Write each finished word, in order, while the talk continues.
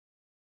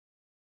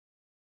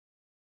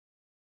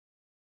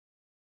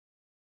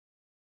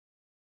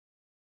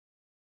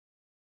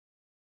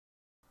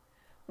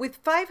With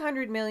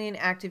 500 million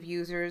active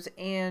users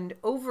and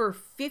over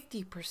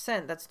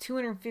 50%, that's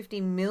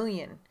 250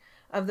 million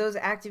of those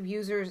active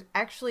users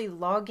actually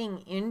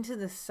logging into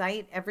the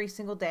site every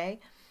single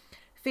day,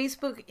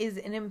 Facebook is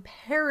an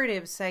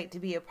imperative site to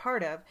be a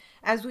part of,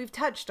 as we've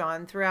touched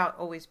on throughout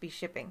Always Be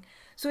Shipping.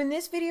 So in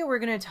this video, we're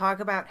going to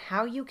talk about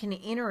how you can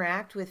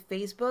interact with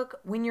Facebook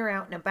when you're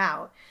out and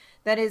about.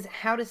 That is,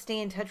 how to stay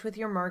in touch with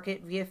your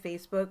market via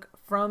Facebook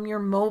from your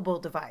mobile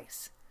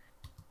device.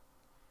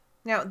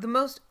 Now, the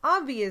most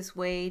obvious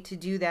way to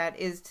do that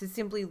is to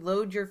simply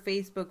load your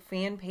Facebook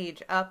fan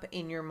page up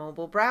in your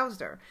mobile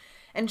browser.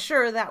 And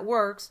sure, that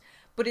works,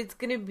 but it's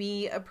going to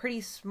be a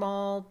pretty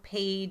small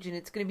page and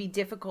it's going to be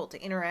difficult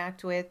to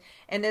interact with.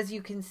 And as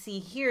you can see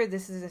here,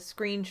 this is a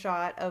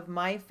screenshot of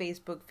my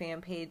Facebook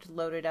fan page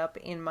loaded up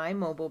in my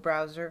mobile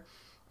browser.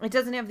 It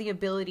doesn't have the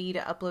ability to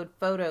upload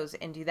photos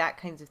and do that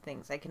kinds of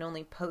things. I can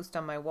only post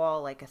on my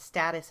wall like a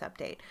status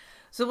update.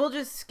 So we'll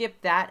just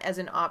skip that as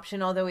an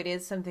option, although it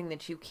is something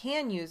that you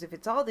can use if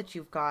it's all that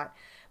you've got.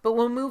 But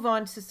we'll move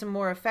on to some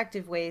more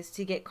effective ways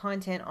to get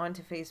content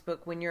onto Facebook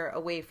when you're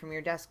away from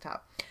your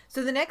desktop.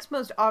 So the next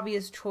most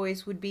obvious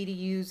choice would be to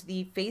use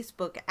the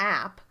Facebook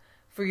app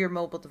for your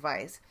mobile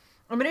device.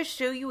 I'm going to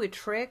show you a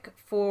trick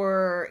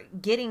for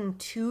getting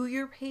to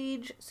your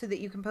page so that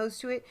you can post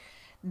to it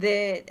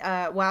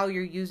while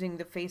you're using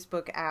the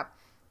Facebook app.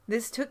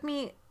 This took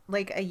me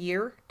like a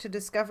year to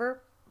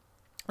discover.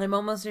 I'm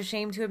almost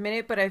ashamed to admit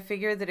it, but I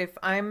figure that if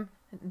I'm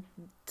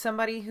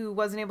somebody who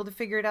wasn't able to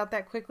figure it out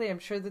that quickly, I'm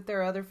sure that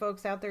there are other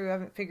folks out there who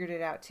haven't figured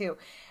it out too.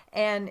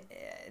 And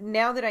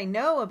now that I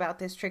know about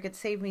this trick, it's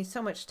saved me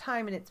so much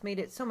time and it's made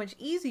it so much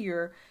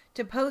easier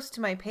to post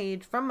to my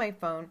page from my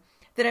phone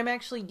that I'm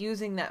actually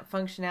using that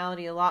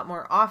functionality a lot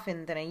more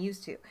often than I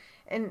used to.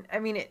 And I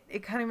mean,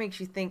 it kind of makes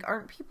you think,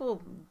 aren't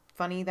people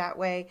funny that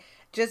way?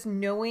 Just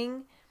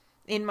knowing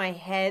in my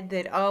head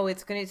that, oh,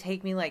 it's going to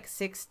take me like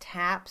 6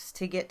 taps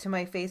to get to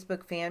my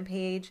Facebook fan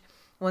page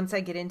once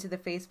I get into the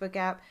Facebook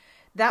app,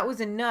 that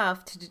was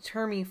enough to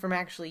deter me from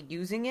actually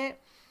using it.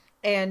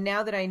 And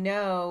now that I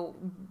know,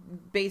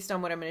 based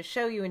on what I'm going to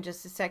show you in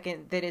just a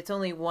second, that it's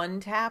only 1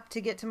 tap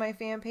to get to my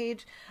fan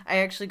page, I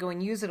actually go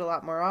and use it a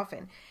lot more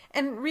often.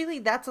 And really,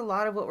 that's a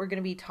lot of what we're going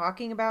to be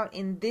talking about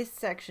in this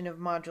section of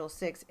Module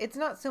 6. It's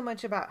not so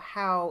much about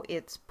how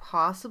it's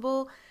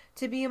possible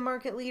to be a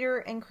market leader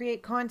and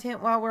create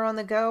content while we're on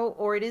the go,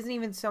 or it isn't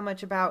even so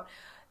much about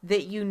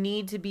that you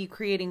need to be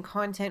creating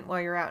content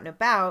while you're out and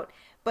about,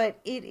 but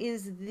it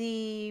is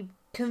the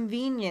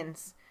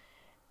convenience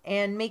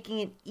and making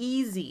it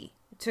easy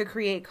to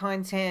create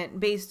content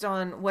based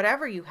on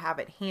whatever you have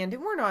at hand.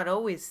 And we're not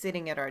always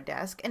sitting at our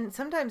desk. And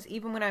sometimes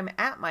even when I'm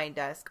at my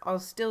desk, I'll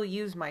still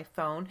use my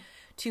phone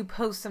to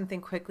post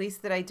something quickly so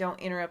that I don't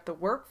interrupt the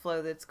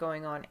workflow that's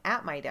going on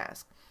at my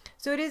desk.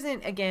 So it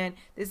isn't, again,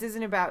 this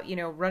isn't about,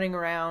 running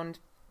around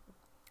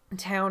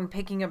town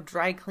picking up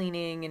dry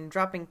cleaning and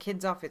dropping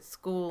kids off at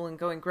school and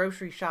going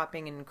grocery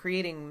shopping and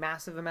creating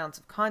massive amounts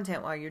of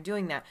content while you're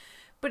doing that.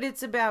 But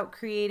it's about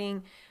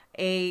creating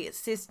a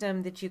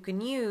system that you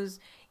can use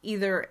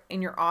either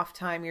in your off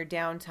time, your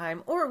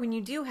downtime, or when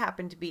you do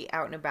happen to be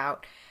out and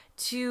about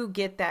to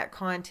get that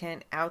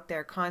content out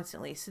there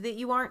constantly so that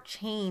you aren't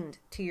chained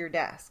to your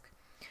desk.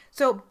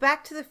 So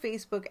back to the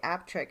Facebook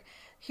app trick.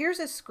 Here's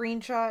a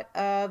screenshot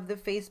of the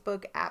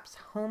Facebook app's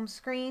home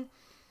screen.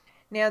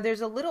 Now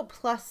there's a little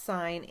plus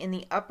sign in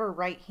the upper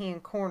right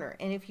hand corner,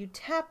 and if you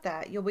tap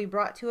that, you'll be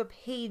brought to a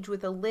page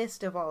with a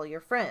list of all your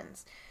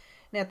friends.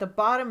 Now at the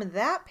bottom of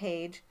that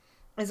page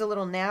is a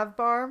little nav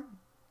bar,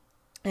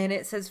 and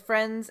it says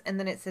friends and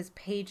then it says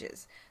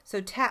pages. So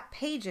tap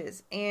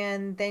pages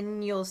and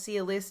then you'll see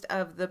a list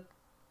of the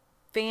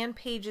fan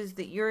pages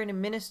that you're an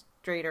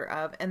administrator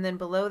of, and then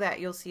below that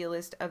you'll see a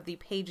list of the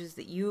pages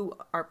that you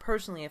are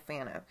personally a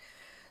fan of.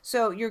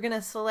 So you're going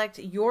to select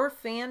your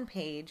fan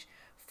page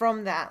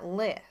from that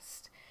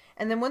list.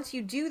 And then once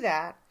you do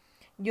that,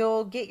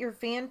 you'll get your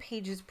fan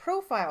page's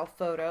profile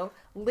photo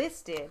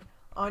listed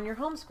on your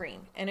home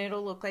screen, and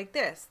it'll look like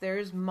this.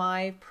 There's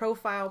my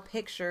profile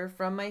picture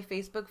from my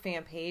Facebook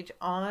fan page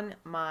on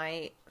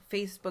my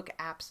Facebook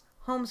app's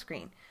home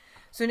screen.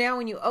 So now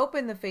when you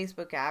open the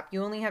Facebook app,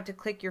 you only have to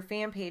click your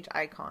fan page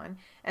icon,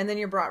 and then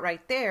you're brought right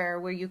there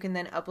where you can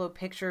then upload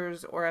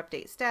pictures or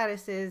update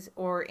statuses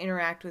or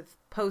interact with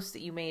posts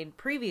that you made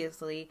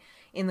previously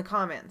in the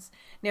comments.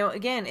 Now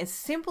again, as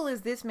simple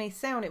as this may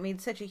sound, it made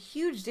such a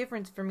huge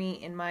difference for me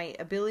in my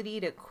ability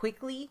to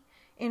quickly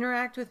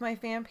interact with my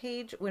fan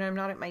page when I'm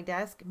not at my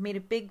desk. It made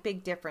a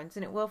big difference,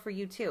 and it will for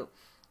you too.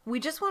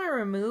 We just want to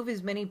remove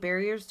as many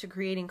barriers to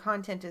creating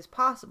content as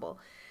possible.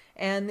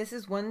 And this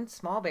is one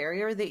small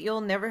barrier that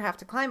you'll never have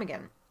to climb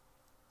again.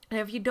 And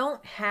if you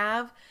don't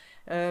have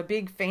a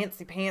big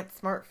fancy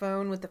pants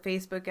smartphone with the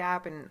Facebook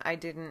app, and I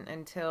didn't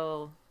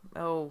until,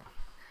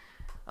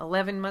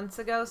 11 months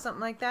ago,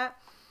 something like that.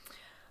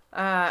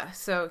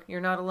 So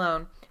you're not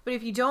alone. But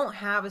if you don't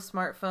have a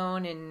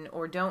smartphone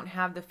or don't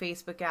have the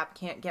Facebook app,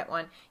 can't get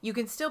one, you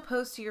can still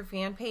post to your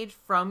fan page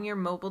from your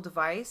mobile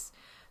device.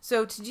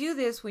 So to do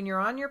this, when you're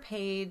on your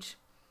page,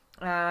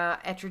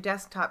 at your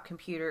desktop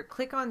computer,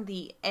 click on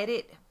the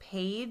Edit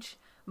Page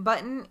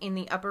button in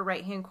the upper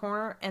right hand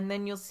corner, and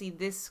then you'll see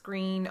this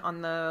screen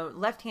on the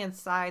left hand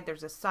side.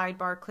 There's a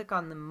sidebar. Click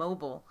on the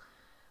mobile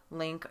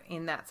link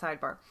in that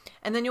sidebar,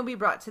 and then you'll be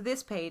brought to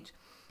this page.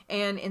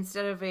 And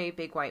instead of a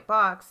big white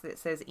box that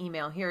says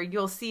email here,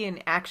 you'll see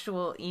an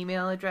actual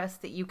email address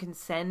that you can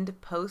send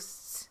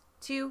posts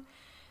to.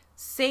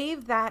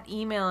 Save that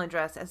email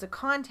address as a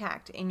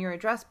contact in your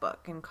address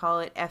book and call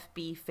it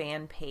FB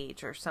fan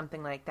page or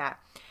something like that.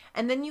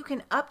 And then you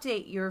can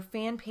update your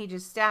fan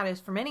page's status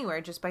from anywhere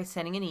just by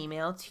sending an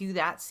email to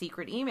that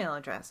secret email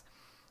address.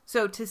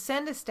 So to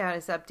send a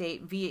status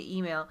update via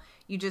email,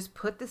 you just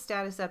put the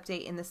status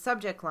update in the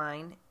subject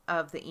line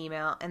of the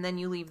email, and then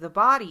you leave the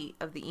body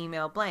of the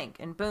email blank,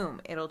 and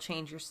boom, it'll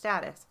change your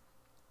status.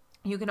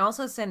 You can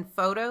also send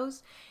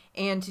photos,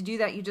 and to do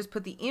that, you just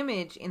put the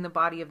image in the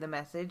body of the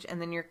message and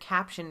then your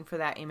caption for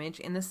that image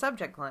in the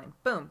subject line.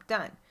 Boom,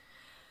 done.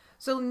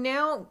 So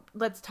now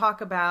let's talk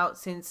about,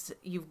 since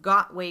you've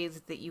got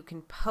ways that you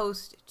can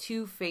post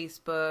to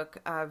Facebook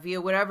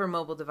via whatever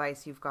mobile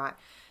device you've got.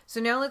 So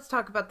now let's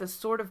talk about the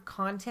sort of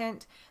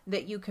content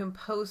that you can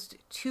post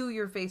to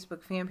your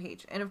Facebook fan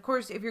page. And of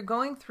course, if you're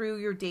going through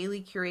your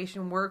daily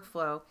curation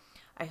workflow,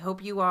 I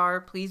hope you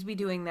are. Please be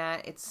doing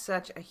that. It's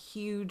such a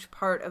huge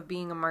part of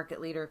being a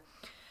market leader.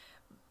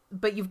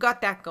 But you've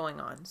got that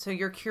going on. So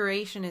your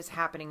curation is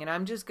happening, and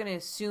I'm just going to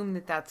assume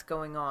that that's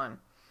going on.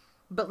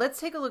 But let's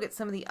take a look at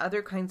some of the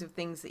other kinds of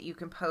things that you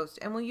can post,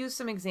 and we'll use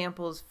some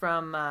examples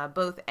from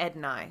both Ed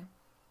and I.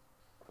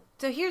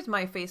 So here's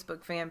my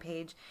Facebook fan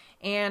page,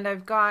 and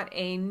I've got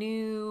a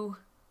new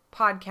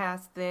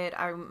podcast that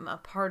I'm a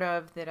part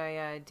of that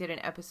I did an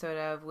episode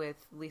of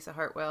with Lisa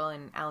Hartwell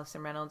and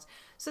Allison Reynolds.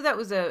 So that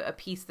was a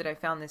piece that I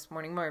found this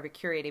morning, more of a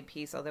curated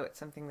piece, although it's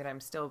something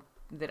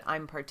that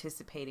I'm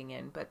participating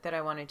in, but that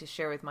I wanted to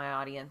share with my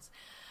audience.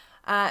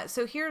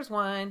 So here's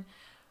one.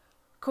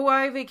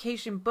 Kauai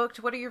vacation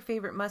booked. What are your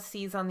favorite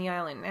must-sees on the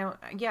island? Now,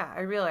 yeah,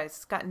 I realize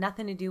it's got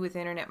nothing to do with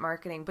internet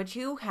marketing, but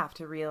you have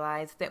to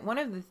realize that one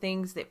of the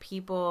things that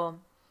people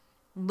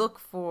look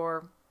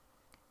for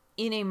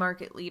in a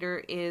market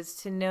leader is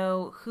to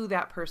know who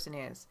that person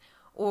is,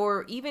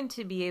 or even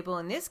to be able,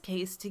 in this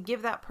case, to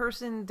give that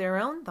person their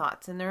own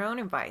thoughts and their own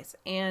advice.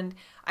 And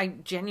I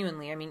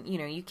genuinely,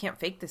 you can't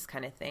fake this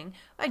kind of thing.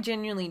 I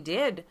genuinely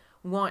did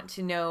want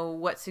to know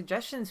what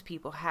suggestions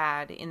people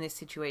had in this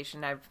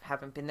situation. I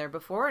haven't been there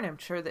before, and I'm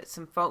sure that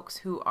some folks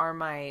who are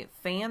my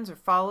fans or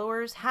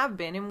followers have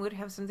been and would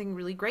have something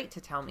really great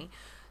to tell me.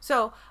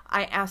 So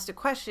I asked a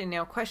question.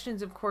 Now,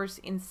 questions, of course,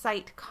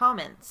 incite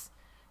comments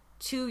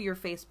to your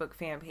Facebook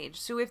fan page.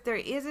 So if there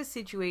is a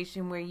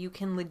situation where you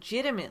can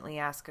legitimately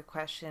ask a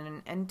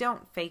question, and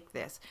don't fake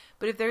this,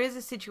 but if there is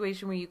a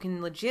situation where you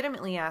can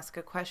legitimately ask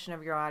a question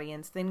of your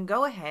audience, then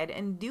go ahead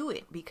and do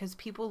it, because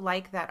people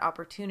like that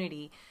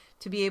opportunity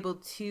to be able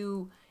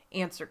to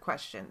answer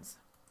questions.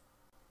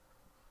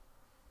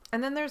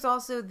 And then there's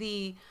also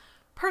the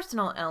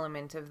personal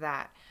element of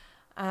that.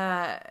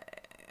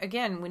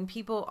 Again, when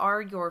people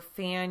are your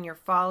fan, your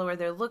follower,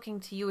 they're looking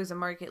to you as a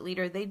market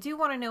leader, they do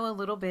want to know a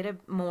little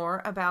bit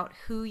more about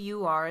who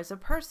you are as a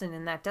person.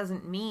 And that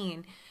doesn't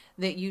mean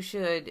that you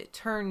should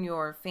turn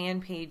your fan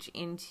page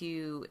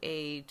into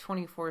a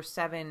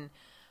 24/7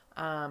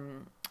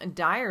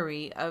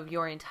 diary of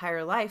your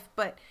entire life,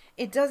 but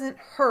it doesn't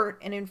hurt,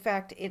 and in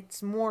fact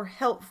it's more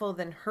helpful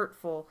than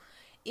hurtful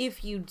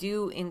if you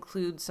do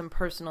include some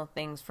personal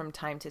things from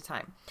time to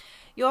time.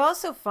 You'll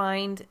also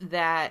find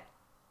that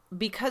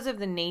because of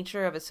the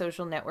nature of a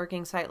social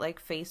networking site like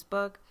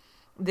Facebook,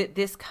 that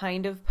this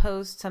kind of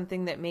post,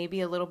 something that may be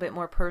a little bit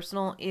more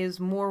personal, is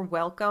more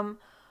welcome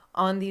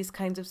on these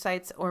kinds of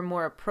sites, or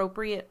more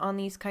appropriate on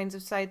these kinds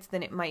of sites,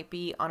 than it might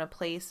be on a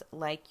place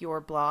like your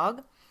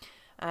blog.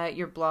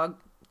 Your blog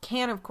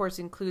can, of course,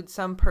 include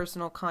some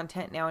personal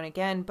content now and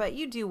again, but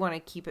you do want to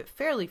keep it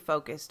fairly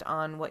focused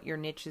on what your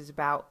niche is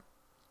about.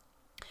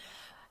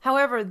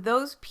 However,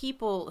 those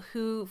people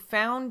who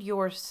found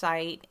your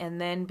site and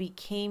then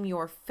became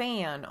your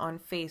fan on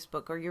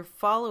Facebook or your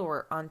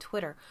follower on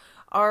Twitter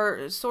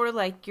are sort of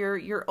like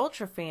your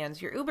ultra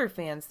fans, your uber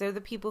fans. They're the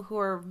people who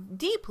are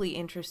deeply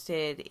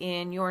interested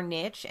in your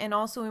niche and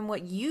also in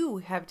what you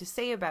have to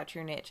say about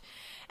your niche.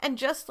 And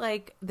just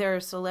like there are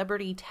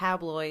celebrity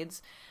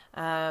tabloids,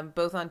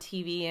 both on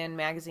TV and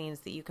magazines,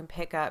 that you can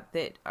pick up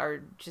that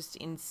are just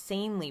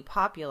insanely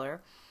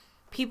popular,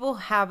 people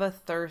have a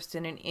thirst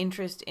and an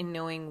interest in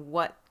knowing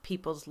what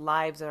people's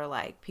lives are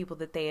like, people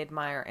that they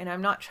admire. And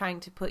I'm not trying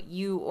to put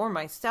you, or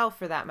myself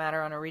for that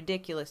matter, on a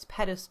ridiculous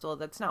pedestal.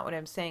 That's not what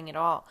I'm saying at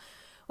all.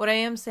 What I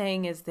am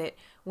saying is that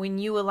when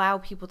you allow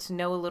people to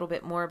know a little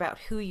bit more about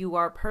who you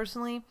are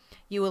personally,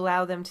 you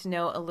allow them to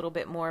know a little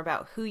bit more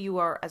about who you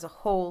are as a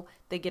whole.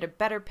 They get a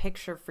better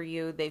picture for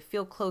you. They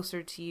feel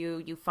closer to you.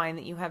 You find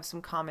that you have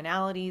some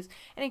commonalities,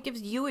 and it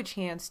gives you a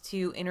chance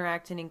to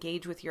interact and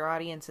engage with your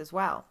audience as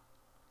well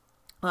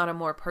on a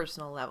more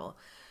personal level.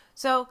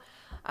 So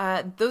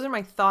Those are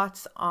my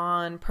thoughts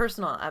on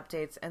personal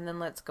updates, and then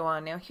let's go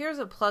on. Now, here's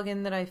a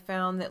plugin that I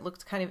found that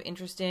looked kind of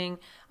interesting.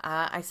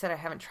 I said I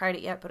haven't tried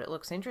it yet, but it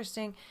looks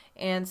interesting,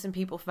 and some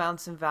people found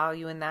some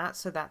value in that,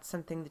 so that's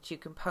something that you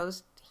can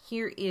post.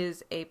 Here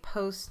is a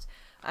post.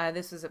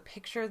 This is a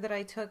picture that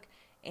I took,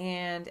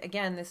 and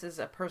again, this is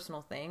a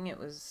personal thing. It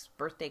was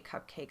birthday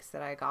cupcakes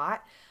that I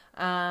got.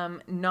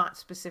 Not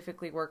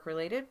specifically work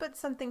related, but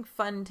something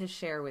fun to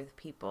share with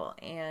people.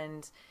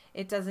 And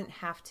it doesn't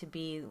have to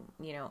be,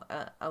 you know,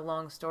 a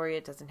long story.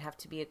 It doesn't have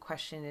to be a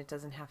question. It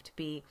doesn't have to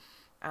be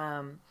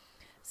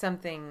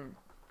something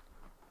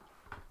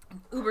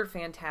uber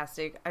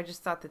fantastic. I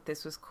just thought that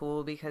this was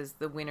cool because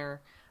the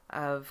winner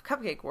of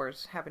Cupcake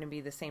Wars happened to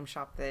be the same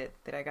shop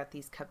that I got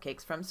these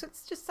cupcakes from. So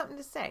it's just something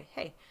to say,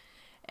 hey.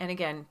 And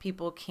again,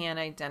 people can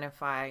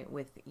identify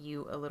with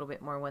you a little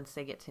bit more once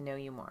they get to know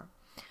you more.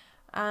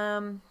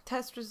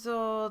 Test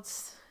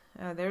results.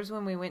 There's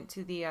when we went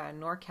to the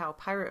NorCal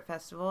Pirate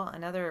Festival.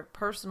 Another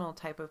personal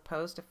type of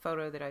post, a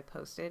photo that I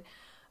posted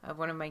of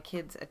one of my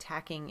kids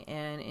attacking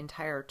an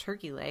entire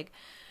turkey leg.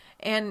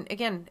 And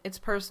again, it's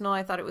personal.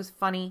 I thought it was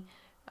funny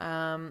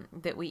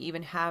that we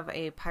even have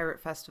a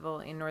pirate festival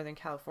in Northern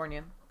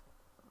California.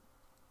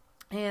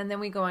 And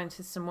then we go on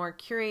to some more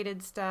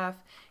curated stuff.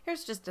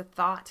 Here's just a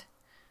thought,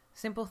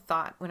 simple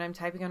thought. When I'm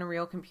typing on a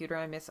real computer,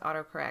 I miss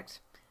autocorrect.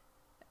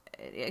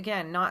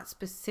 Again, not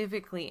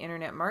specifically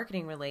internet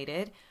marketing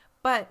related,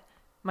 but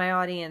my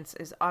audience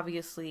is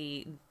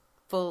obviously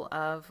full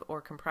of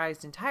or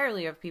comprised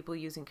entirely of people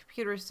using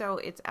computers, so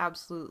it's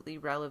absolutely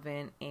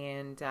relevant,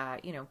 and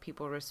you know,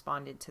 people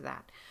responded to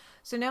that.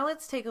 So now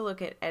let's take a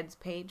look at Ed's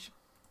page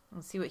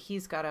and see what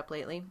he's got up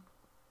lately.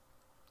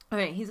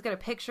 Okay, he's got a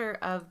picture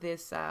of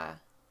this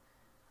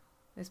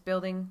this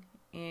building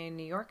in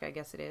New York, I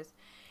guess it is.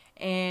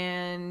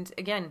 And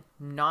again,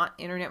 not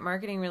internet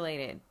marketing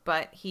related,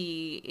 but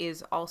he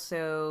is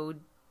also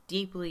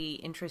deeply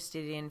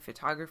interested in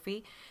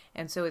photography,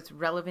 and so it's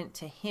relevant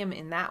to him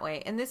in that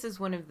way. And this is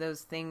one of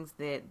those things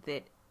that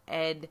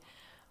Ed,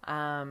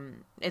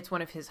 it's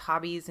one of his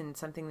hobbies and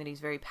something that he's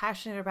very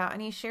passionate about,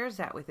 and he shares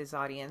that with his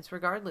audience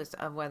regardless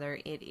of whether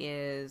it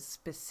is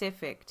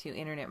specific to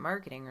internet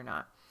marketing or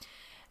not.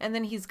 And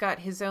then he's got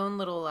his own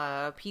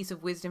little piece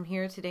of wisdom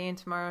here. Today and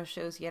tomorrow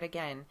shows yet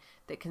again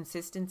that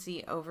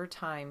consistency over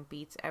time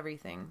beats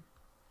everything.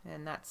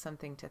 And that's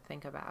something to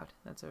think about.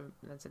 That's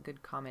a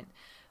good comment.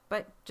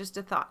 But just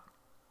a thought.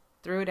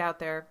 Threw it out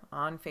there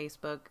on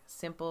Facebook.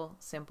 Simple,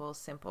 simple,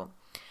 simple.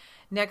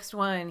 Next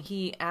one,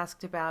 he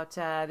asked about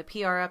the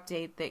PR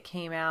update that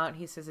came out.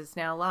 He says it's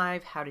now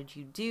live. How did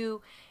you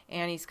do?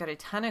 And he's got a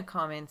ton of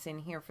comments in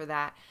here for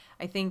that.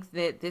 I think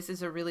that this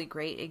is a really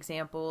great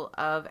example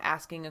of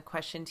asking a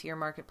question to your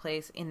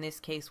marketplace, in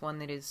this case one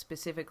that is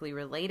specifically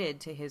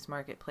related to his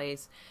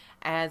marketplace,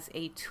 as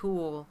a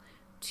tool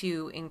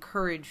to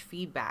encourage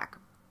feedback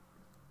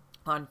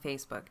on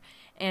Facebook.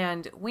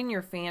 And when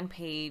your fan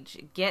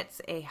page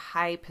gets a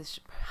high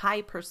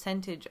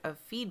percentage of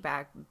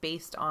feedback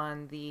based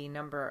on the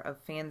number of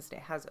fans that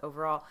it has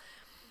overall,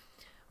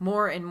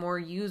 more and more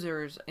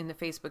users in the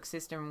Facebook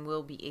system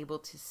will be able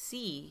to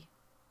see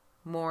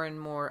more and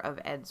more of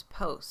Ed's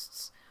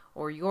posts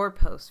or your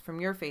posts from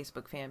your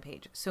Facebook fan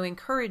page. So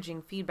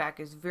encouraging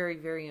feedback is very,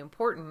 very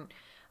important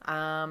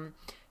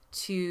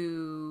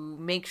to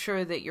make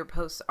sure that your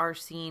posts are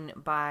seen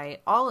by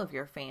all of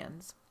your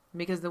fans,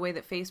 because the way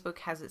that Facebook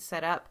has it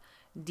set up,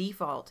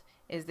 default,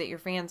 is that your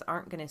fans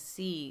aren't going to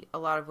see a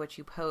lot of what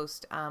you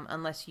post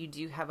unless you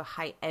do have a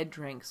high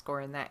EdgeRank score,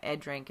 and that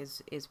EdgeRank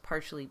is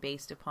partially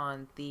based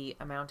upon the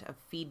amount of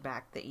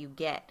feedback that you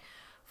get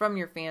from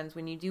your fans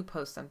when you do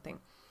post something.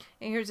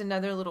 And here's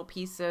another little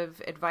piece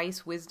of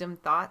advice, wisdom,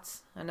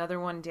 thoughts. Another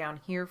one down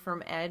here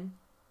from Ed.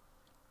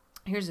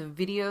 Here's a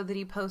video that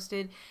he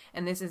posted,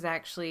 and this is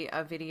actually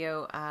a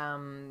video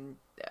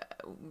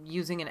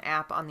using an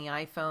app on the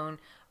iPhone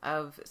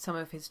of some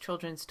of his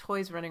children's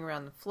toys running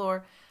around the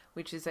floor,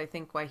 which is, I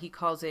think, why he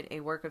calls it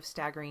a work of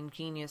staggering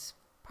genius.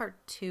 Part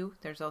 2.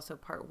 There's also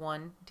part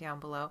 1 down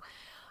below.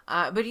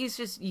 But he's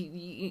just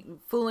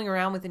fooling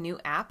around with a new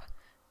app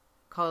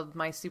called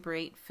My Super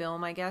 8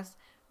 Film, I guess,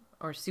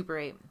 or Super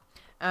 8.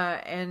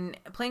 And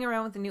playing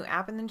around with the new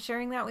app and then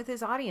sharing that with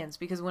his audience,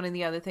 because one of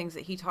the other things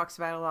that he talks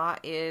about a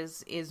lot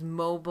is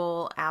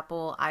mobile,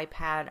 Apple,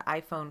 iPad,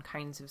 iPhone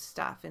kinds of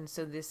stuff. And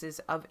so this is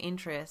of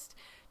interest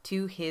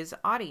to his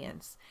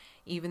audience,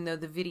 even though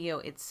the video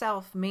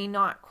itself may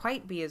not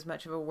quite be as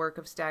much of a work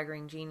of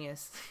staggering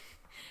genius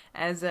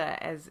as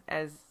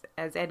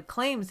Ed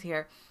claims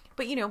here.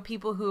 But, you know,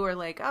 people who are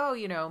like, oh,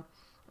 you know,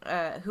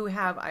 who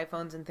have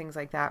iPhones and things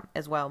like that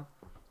as well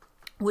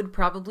would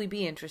probably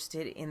be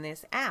interested in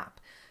this app.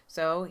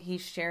 So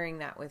he's sharing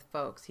that with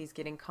folks. He's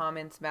getting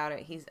comments about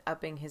it. He's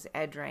upping his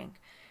EdgeRank.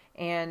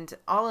 And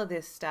all of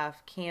this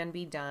stuff can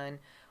be done,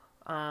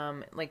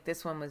 like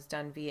this one was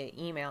done via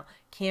email,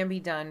 can be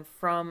done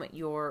from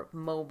your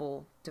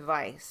mobile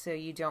device. So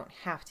you don't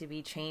have to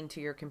be chained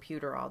to your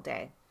computer all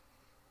day.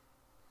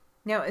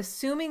 Now,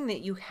 assuming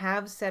that you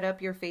have set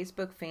up your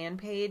Facebook fan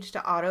page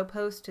to auto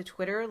post to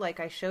Twitter, like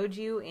I showed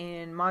you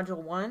in Module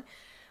 1,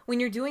 when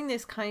you're doing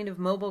this kind of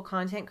mobile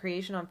content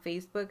creation on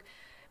Facebook,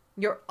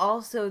 you're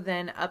also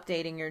then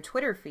updating your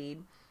Twitter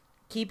feed,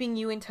 keeping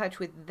you in touch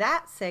with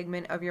that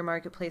segment of your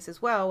marketplace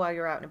as well while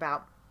you're out and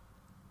about.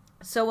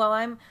 So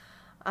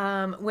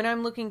when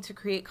I'm looking to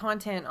create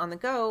content on the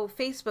go,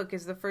 Facebook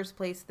is the first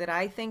place that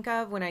I think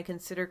of when I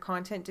consider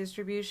content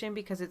distribution,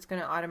 because it's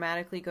going to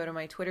automatically go to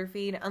my Twitter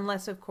feed,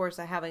 unless of course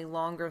I have a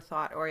longer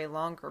thought or a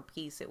longer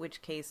piece, at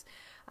which case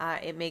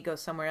it may go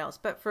somewhere else.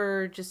 But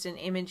for just an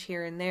image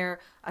here and there,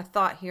 a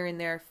thought here and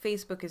there,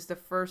 Facebook is the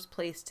first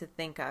place to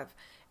think of.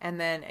 And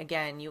then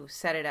again, you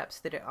set it up so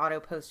that it auto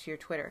posts to your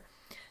Twitter.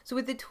 So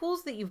with the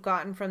tools that you've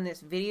gotten from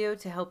this video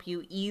to help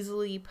you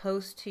easily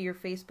post to your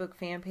Facebook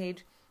fan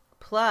page,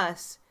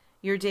 plus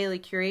your daily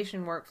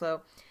curation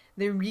workflow,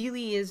 there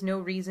really is no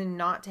reason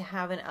not to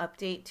have an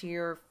update to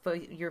your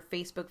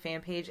Facebook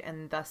fan page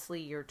and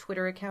thusly your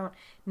Twitter account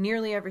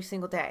nearly every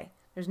single day.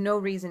 There's no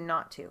reason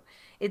not to.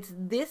 It's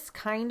this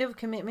kind of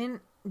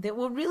commitment that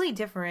will really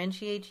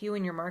differentiate you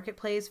in your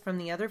marketplace from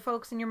the other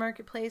folks in your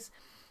marketplace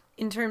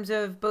in terms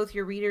of both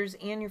your readers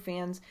and your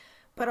fans,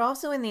 but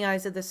also in the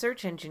eyes of the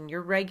search engine.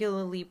 You're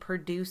regularly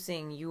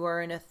producing. You are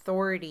an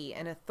authority,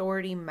 and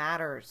authority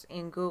matters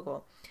in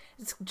Google.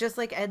 It's just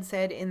like Ed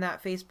said in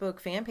that Facebook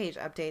fan page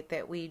update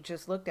that we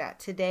just looked at.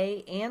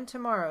 Today and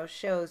tomorrow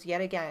shows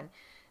yet again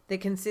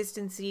that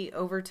consistency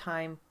over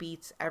time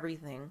beats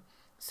everything.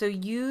 So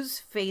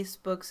use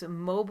Facebook's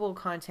mobile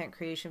content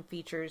creation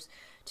features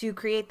to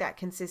create that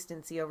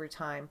consistency over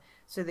time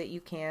so that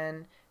you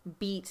can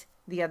beat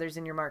the others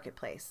in your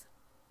marketplace.